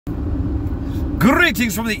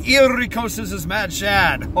Greetings from the Erie Coast. This is Mad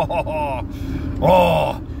Shad.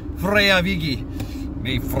 Oh, Freya Vigi.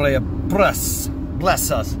 May Freya bless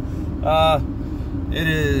us. It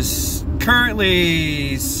is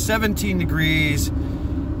currently 17 degrees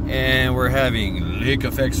and we're having lake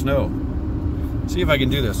effect snow. See if I can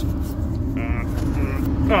do this.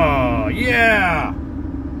 Oh, yeah.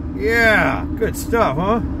 Yeah, good stuff,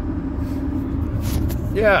 huh?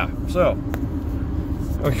 Yeah, so.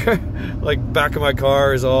 Okay, like back of my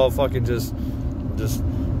car is all fucking it just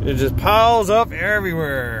piles up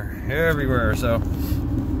everywhere. So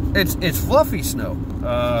it's fluffy snow,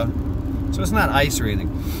 so it's not ice or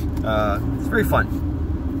anything. It's very fun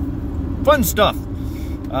stuff.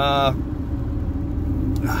 I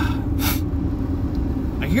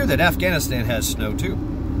hear that Afghanistan has snow too.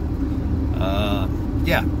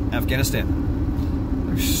 Yeah, Afghanistan.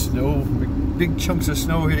 There's snow, big chunks of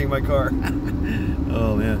snow hitting my car.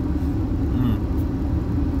 Oh man,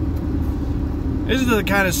 This is the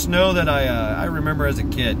kind of snow that I remember as a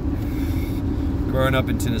kid, growing up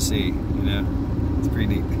in Tennessee. You know, it's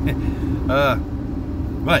pretty neat.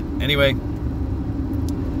 But anyway,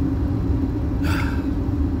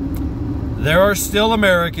 there are still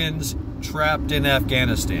Americans trapped in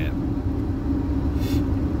Afghanistan.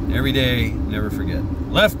 Every day, never forget.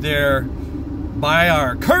 Left there by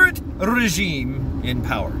our current regime in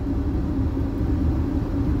power.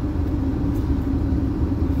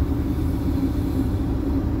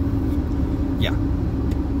 Yeah,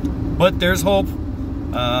 but there's hope.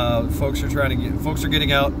 Folks are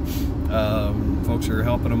getting out. Folks are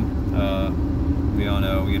helping them. We all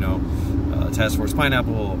know, you know, Task Force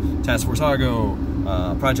Pineapple, Task Force Argo,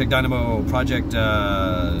 Project Dynamo, Project.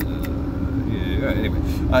 Anyway,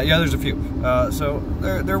 yeah, there's a few. So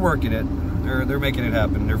they're working it. They're making it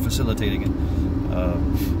happen. They're facilitating it.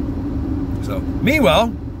 So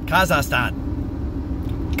meanwhile, Kazakhstan.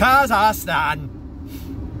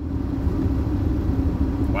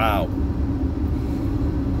 Wow.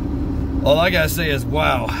 All I gotta say is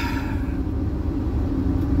wow.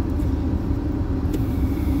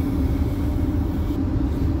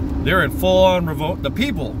 They're in full-on revolt. The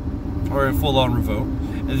people are in full-on revolt.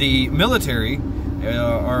 The military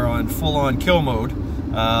are on full-on kill mode.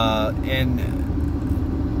 And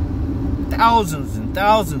thousands and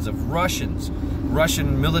thousands of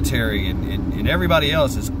Russian military and everybody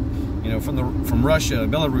else is, you know, from Russia,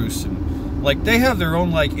 Belarus, and like they have their own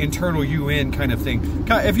like internal UN kind of thing.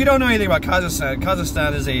 If you don't know anything about Kazakhstan,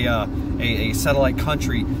 Kazakhstan is a satellite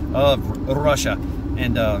country of Russia,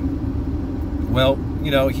 and well, you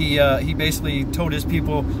know, he basically told his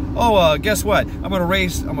people, oh, guess what? I'm gonna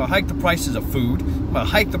hike the prices of food. I'm gonna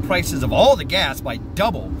hike the prices of all the gas by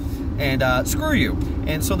double, and screw you.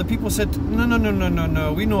 And so the people said,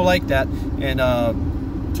 no, we don't like that, and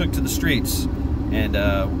took to the streets and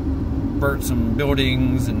burnt some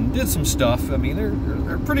buildings and did some stuff. I mean,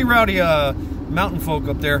 they're pretty rowdy mountain folk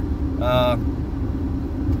up there.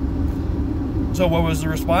 So what was the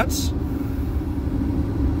response?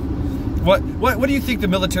 What do you think the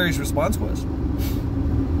military's response was?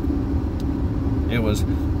 It was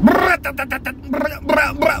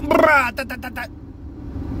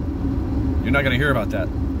you're not going to hear about that.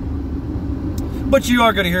 But you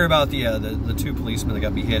are going to hear about the two policemen that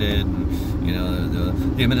got beheaded, and you know the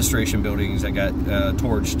administration buildings that got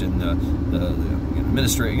torched, and the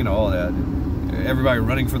administration, you know, all that. Everybody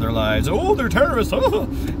running for their lives. Oh, they're terrorists. Oh.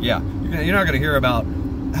 Yeah, you're not going to hear about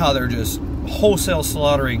how they're just wholesale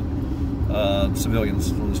slaughtering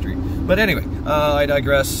civilians on the street. But anyway, I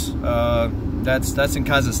digress. That's in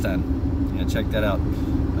Kazakhstan. Yeah, check that out.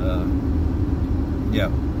 Yeah.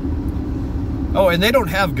 Oh, and they don't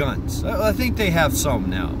have guns. I think they have some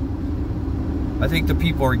now. I think the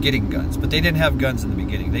people are getting guns, but they didn't have guns in the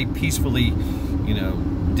beginning. They peacefully, you know,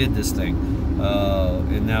 did this thing,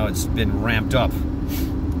 and now it's been ramped up.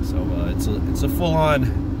 So it's a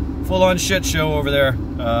full-on shit show over there.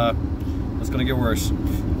 It's gonna get worse.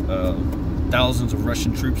 Thousands of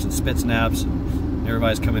Russian troops and Spetsnaz, and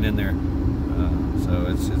everybody's coming in there. So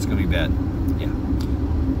it's gonna be bad.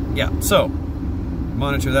 Yeah. So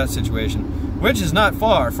monitor that situation, which is not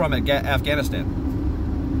far from Afghanistan.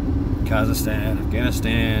 Kazakhstan,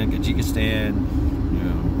 Afghanistan, Tajikistan, you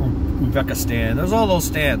know, Uzbekistan. There's all those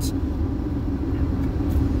stands.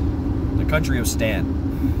 The country of Stan.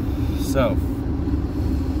 So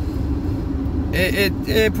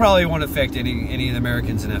it probably won't affect any of the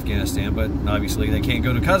Americans in Afghanistan, but obviously they can't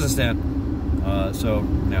go to Kazakhstan. So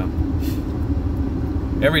no.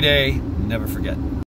 Every day, never forget.